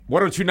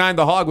1029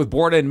 The Hog with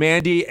Borna and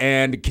Mandy,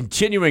 and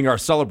continuing our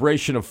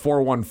celebration of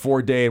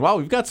 414 Day. Wow,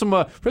 we've got some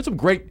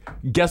great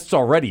guests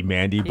already,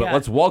 Mandy, but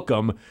let's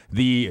welcome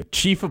the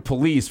Chief of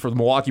Police for the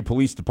Milwaukee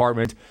Police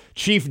Department,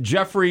 Chief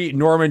Jeffery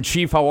Norman.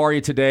 Chief, how are you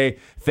today?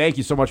 Thank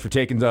you so much for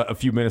taking a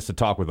few minutes to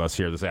talk with us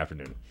here this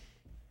afternoon.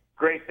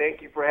 Great,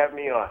 thank you for having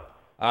me on.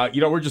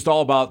 We're just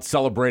all about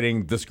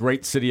celebrating this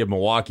great city of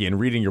Milwaukee and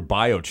reading your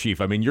bio,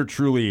 Chief. I mean, you're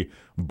truly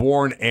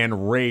born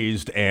and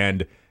raised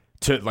and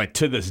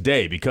to this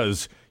day,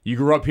 because you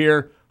grew up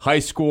here, high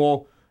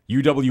school,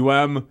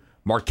 UWM,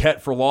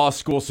 Marquette for law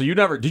school. So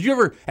did you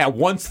ever at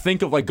once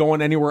think of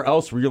going anywhere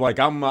else? Were you like,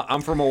 I'm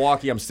from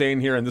Milwaukee, I'm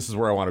staying here, and this is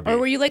where I want to be? Or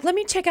were you like, let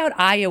me check out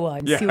Iowa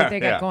and see what they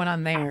got going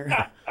on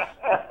there?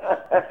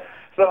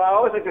 So I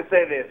always like to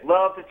say this: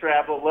 love to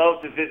travel,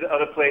 love to visit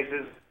other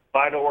places,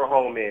 find out where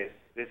home is.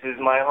 This is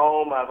my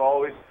home. I've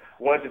always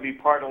wanted to be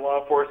part of law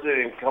enforcement,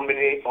 and coming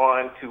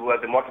on to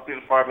the Milwaukee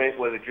Police Department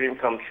was a dream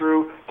come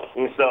true.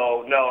 And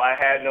so, no, I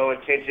had no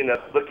intention of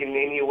looking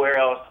anywhere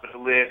else but to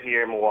live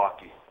here in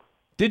Milwaukee.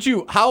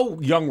 How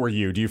young were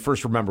you? Do you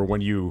first remember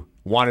when you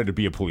wanted to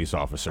be a police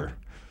officer?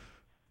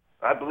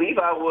 I believe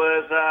I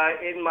was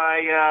in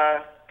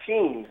my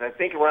teens. I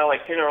think around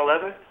 10 or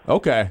 11.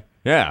 Okay.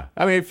 Yeah,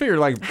 I mean, I figured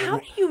how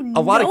do you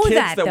a lot of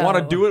kids that want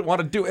to do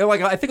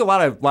it. I think a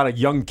lot of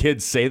young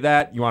kids say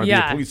that you want to be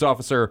a police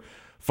officer,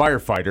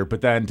 firefighter,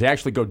 but then to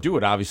actually go do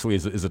it obviously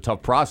is a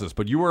tough process.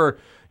 But you were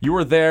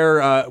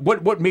there.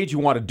 What made you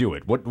want to do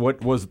it? What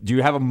was? Do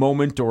you have a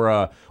moment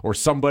or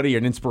somebody,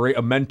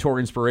 a mentor,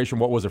 inspiration?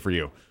 What was it for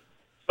you?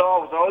 So I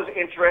was always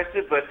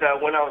interested, but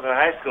when I was in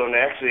high school and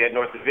actually at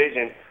North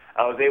Division,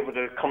 I was able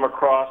to come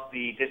across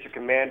the district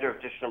commander of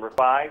District Number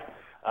 5.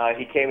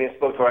 He came in and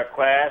spoke to our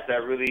class.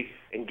 That really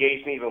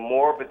engaged me even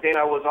more. But then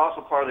I was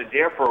also part of the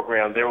DARE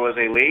program. There was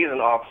a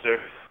liaison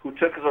officer who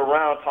took us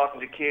around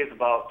talking to kids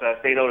about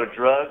saying no to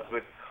drugs,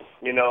 but,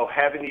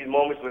 having these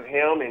moments with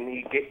him, and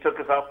he took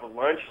us out for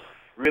lunch,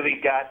 really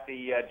got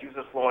the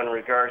juices flowing in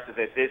regards to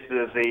that this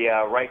is the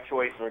right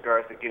choice in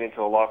regards to getting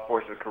into a law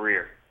enforcement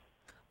career.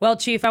 Well,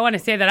 Chief, I want to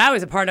say that I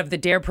was a part of the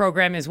DARE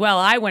program as well.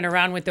 I went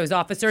around with those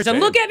officers, and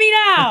look at me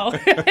now.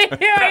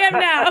 Here I am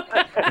now.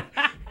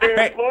 They're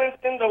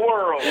influencing the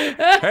world.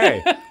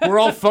 Hey, we're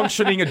all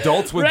functioning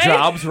adults with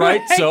jobs,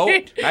 right? So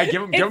I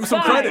give them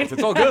some credit.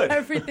 It's all good.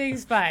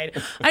 Everything's fine.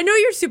 I know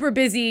you're super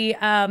busy.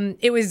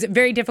 It was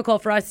very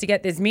difficult for us to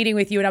get this meeting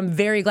with you, and I'm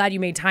very glad you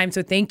made time,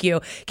 so thank you.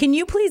 Can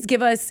you please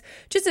give us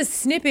just a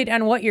snippet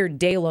on what your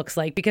day looks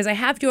like? Because I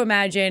have to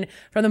imagine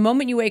from the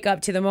moment you wake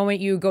up to the moment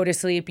you go to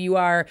sleep, you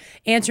are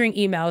answering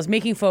emails,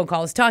 making phone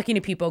calls, talking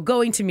to people,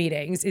 going to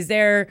meetings. Is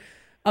there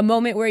a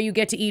moment where you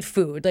get to eat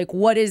food?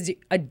 What is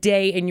a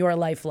day in your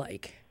life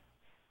like?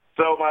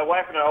 So my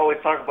wife and I always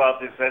talk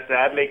about this. I say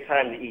I make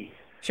time to eat.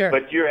 Sure.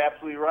 But you're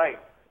absolutely right.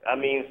 I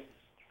mean,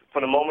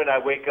 from the moment I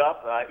wake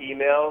up,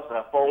 emails,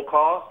 phone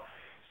calls,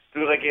 as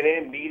soon as I get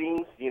in,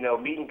 meetings,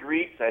 meet and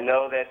greets. I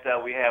know that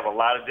we have a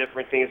lot of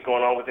different things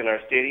going on within our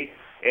city,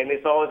 and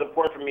it's always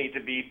important for me to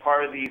be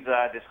part of these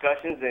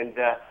discussions and,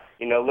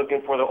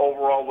 looking for the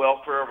overall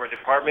welfare of our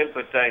department,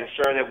 but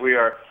ensuring that we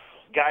are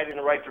guided in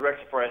the right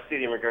direction for our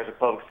city in regards to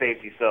public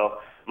safety. So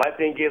my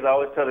thing is, I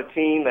always tell the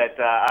team that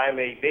I'm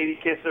a baby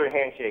kisser and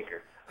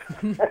handshaker.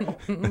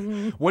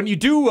 When you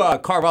do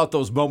carve out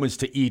those moments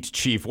to eat,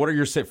 Chief, what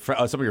are some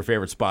of your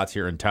favorite spots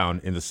here in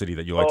town, in the city,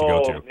 that you like to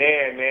go to? Oh,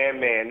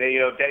 man.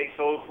 Daddy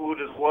Soul Food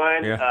is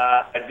one. Yeah.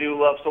 I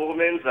do love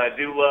Solomon's. I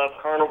do love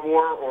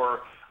Carnivore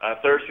or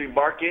Third Street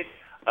Market.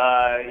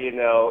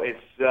 It's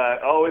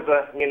always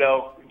a,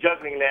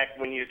 juggling act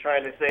when you're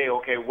trying to say,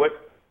 okay, what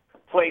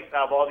place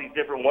out of all these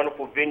different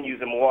wonderful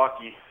venues in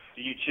Milwaukee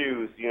do you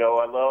choose?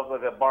 I love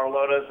the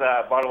Bartolotta's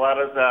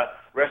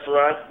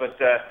restaurants, but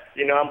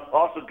I'm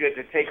also good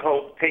to take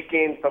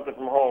in something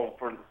from home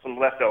for some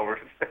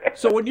leftovers.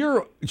 So when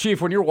you're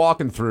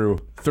walking through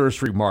Third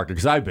Street Market,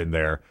 because I've been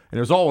there, and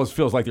there's always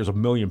feels like there's a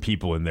million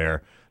people in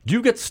there. Do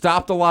you get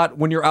stopped a lot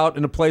when you're out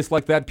in a place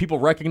like that? People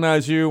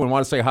recognize you and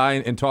want to say hi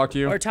and talk to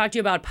you? Or talk to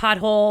you about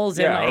potholes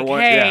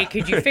and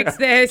could you fix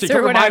this so you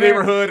or whatever? My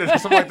neighborhood or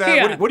something like that.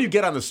 Yeah. What do you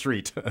get on the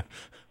street?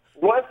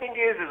 One thing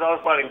is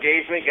always about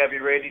engagement. Got to be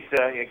ready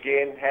to,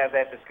 again, have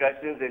that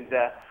discussions. And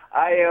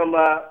I am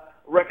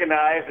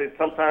recognized, and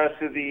sometimes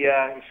to the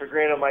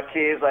chagrin of my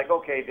kids, like,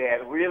 okay,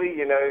 Dad, really?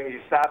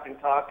 You stop and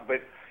talk. But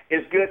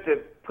it's good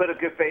to put a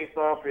good face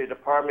on for your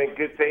department,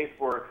 good face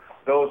for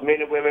those men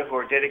and women who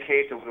are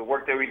dedicated to the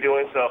work that we're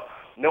doing. So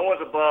no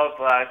one's above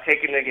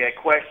taking a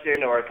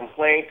question or a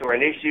complaint or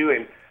an issue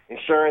and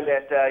ensuring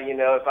that,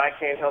 if I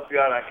can't help you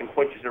out, I can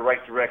point you in the right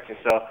direction.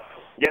 So,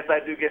 yes, I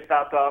do get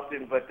stopped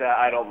often, but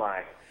I don't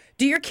mind.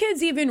 Do your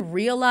kids even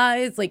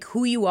realize,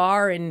 who you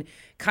are and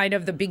kind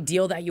of the big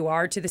deal that you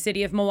are to the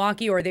city of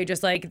Milwaukee? Or are they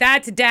just like,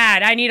 that's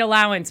Dad, I need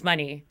allowance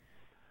money?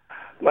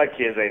 My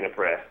kids ain't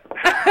impressed.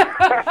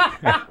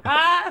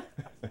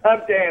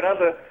 I'm Dad. I'm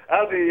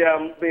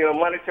the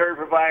monetary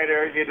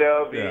provider.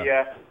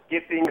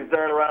 Get things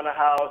done around the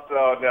house.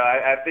 So no,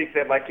 I think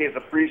that my kids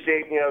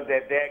appreciate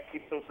that Dad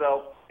keeps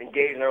himself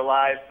engaged in their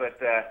lives. But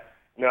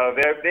No,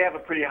 they have a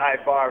pretty high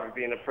bar for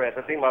being impressed.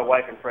 I think my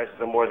wife impresses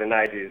them more than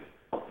I do.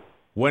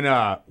 When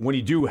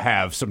you do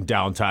have some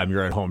downtime,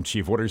 you're at home,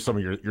 Chief. What are some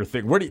of your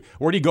things? Where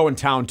do you go in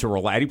town to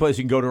relax? Any place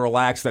you can go to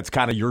relax that's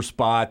kind of your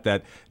spot,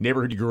 that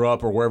neighborhood you grew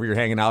up, or wherever you're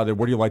hanging out?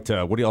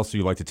 What else do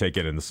you like to take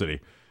in the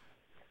city?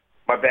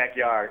 My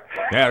backyard.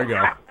 Yeah, there you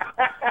go.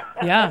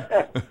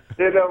 Yeah.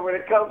 When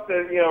it comes to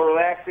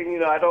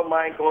relaxing, I don't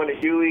mind going to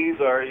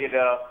Huey's or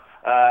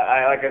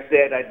like I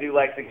said, I do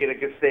like to get a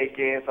good steak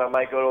in, so I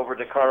might go over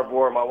to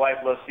Carnivore. My wife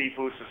loves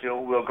seafood,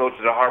 so we'll go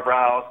to the Harbor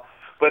House.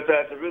 But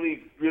to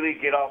really, really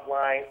get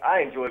offline,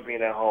 I enjoy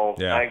being at home.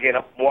 Yeah. Again,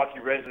 I'm a Milwaukee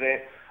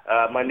resident.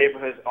 My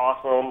neighborhood's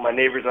awesome. My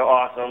neighbors are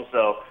awesome.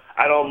 So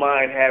I don't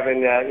mind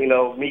having,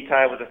 me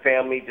time with the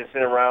family, just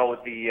sitting around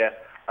with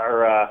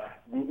our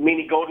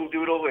mini golden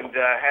doodle and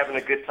having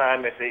a good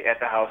time at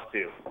the house,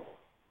 too.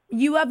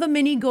 You have a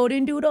mini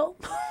golden doodle?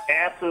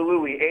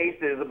 Absolutely.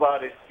 Ace is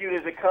about as cute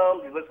as it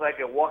comes. He looks like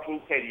a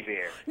walking teddy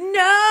bear.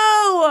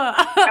 No!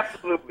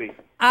 Absolutely.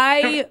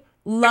 I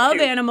love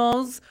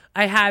animals.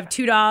 I have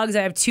 2 dogs.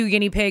 I have 2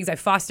 guinea pigs. I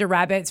foster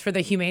rabbits for the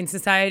Humane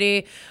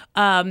Society.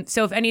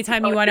 So if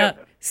anytime you want to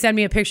send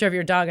me a picture of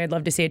your dog, I'd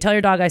love to see it. Tell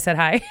your dog I said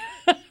hi.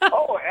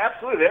 Oh,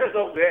 absolutely. There's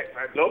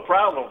no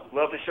problem.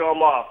 Love to show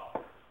them off.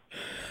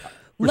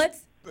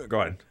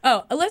 Go ahead.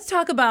 Let's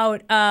talk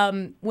about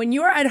when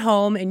you're at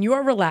home and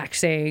you're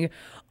relaxing.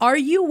 Are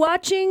you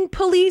watching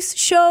police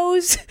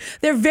shows?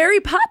 They're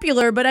very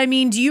popular, but I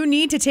mean, do you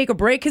need to take a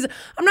break? Because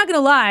I'm not going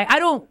to lie,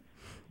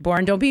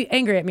 Born, don't be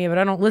angry at me, but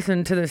I don't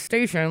listen to this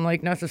station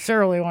like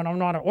necessarily when I'm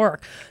not at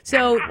work.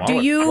 So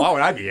why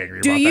would I be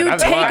angry about that? Do you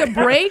take a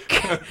break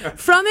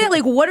from it?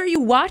 Like, what are you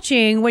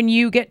watching when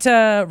you get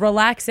to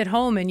relax at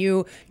home and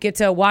you get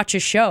to watch a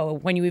show,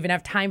 when you even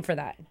have time for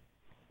that?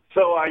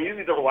 So I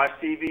usually don't watch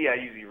TV.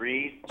 I usually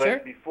read. But Sure.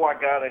 before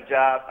I got on a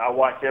job, I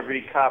watch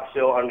every cop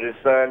show under the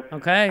sun.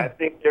 Okay. I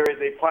think there is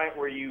a point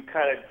where you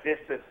kind of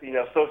distance,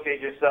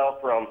 associate yourself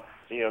from,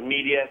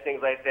 media and things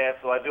like that.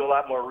 So I do a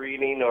lot more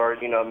reading or,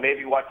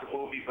 maybe watch a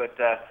movie, but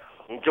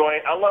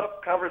enjoying. I love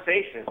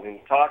conversations and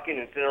talking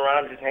and sitting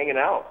around and just hanging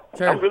out.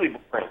 Sure. I'm really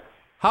boring.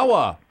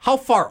 How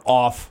far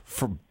off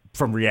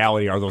from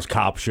reality are those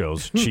cop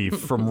shows, Chief,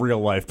 from real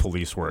life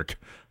police work?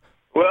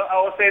 Well,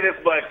 I will say this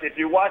much. If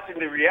you're watching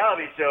the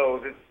reality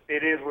shows,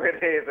 it is what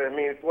it is. I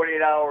mean,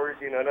 48 hours,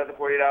 another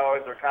 48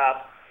 hours or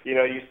cops,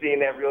 you're seeing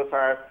that real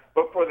time.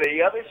 But for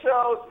the other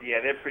shows, yeah,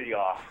 they're pretty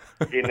off.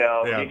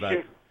 Yeah, you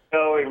shoot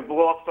and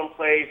blow up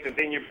someplace, and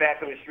then you're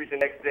back on the street the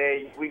next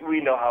day.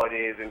 We know how it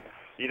is. And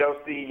you don't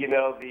see,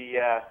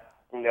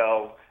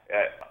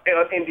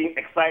 ending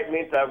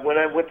excitement. When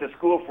I went to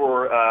school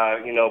for,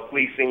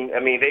 policing, I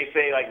mean, they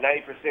say like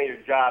 90% of your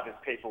job is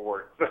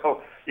paperwork.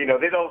 So, they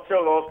don't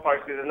show those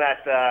parts because they're not,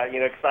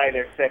 exciting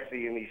or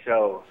sexy in these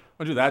shows.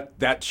 I'll do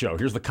that show.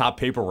 Here's the cop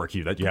paperwork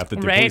that you have to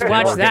do. Right, Police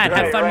watch paperwork. that.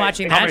 Have Right, fun right.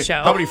 watching How that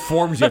show. How many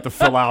forms you have to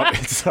fill out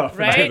and stuff.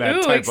 Right? and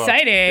Ooh, type of-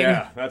 exciting.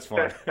 Yeah, that's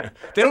fun.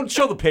 They don't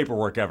show the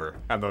paperwork ever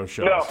on those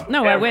shows.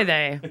 No, why would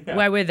they?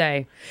 Why would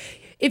they?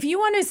 If you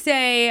want to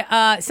say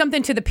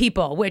something to the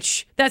people,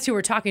 which that's who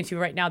we're talking to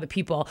right now, the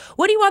people,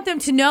 what do you want them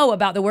to know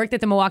about the work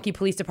that the Milwaukee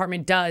Police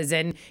Department does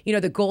and,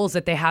 the goals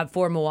that they have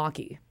for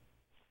Milwaukee?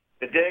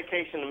 The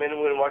dedication of the men and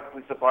women in the Milwaukee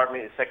Police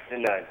Department is second to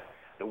none.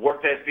 The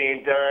work that's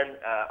being done,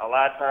 a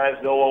lot of times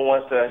no one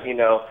wants to,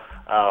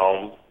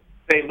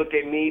 say, look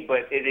at me,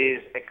 but it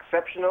is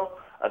exceptional.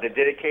 The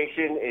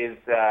dedication is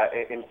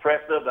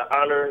impressive. The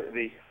honor,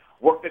 the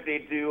work that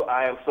they do,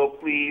 I am so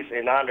pleased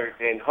and honored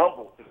and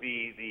humbled to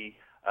be the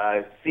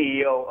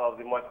CEO of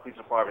the Milwaukee Police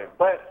Department.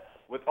 But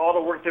with all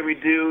the work that we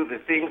do, the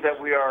things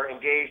that we are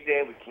engaged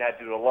in, we cannot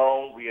do it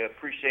alone. We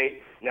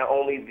appreciate not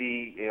only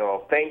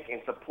the thank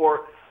and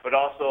support, but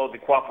also the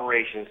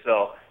cooperation.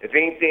 So if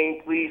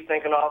anything, please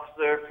thank an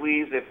officer.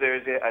 Please, if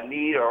there's a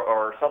need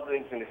or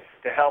something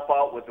to help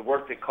out with the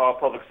work they call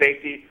public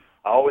safety,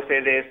 I always say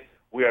this,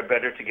 we are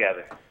better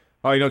together.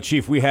 Oh,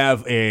 Chief, we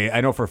have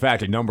I know for a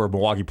fact, a number of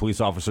Milwaukee police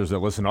officers that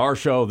listen to our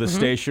show, this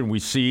station. We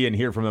see and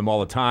hear from them all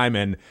the time,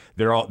 and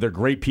they're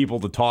great people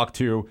to talk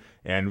to,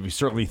 and we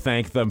certainly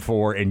thank them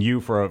for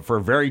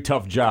a very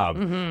tough job.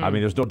 I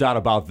mean, there's no doubt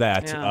about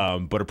that, Yeah.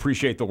 but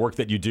appreciate the work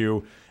that you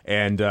do,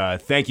 and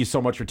thank you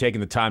so much for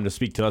taking the time to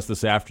speak to us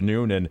this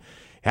afternoon, and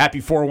happy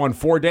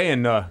 414 day,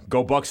 and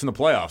go Bucks in the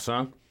playoffs,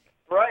 huh?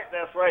 Right,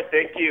 that's right.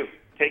 Thank you.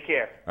 Take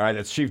care. All right,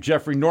 that's Chief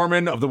Jeffery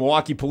Norman of the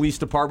Milwaukee Police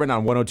Department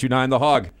on 102.9 The Hog.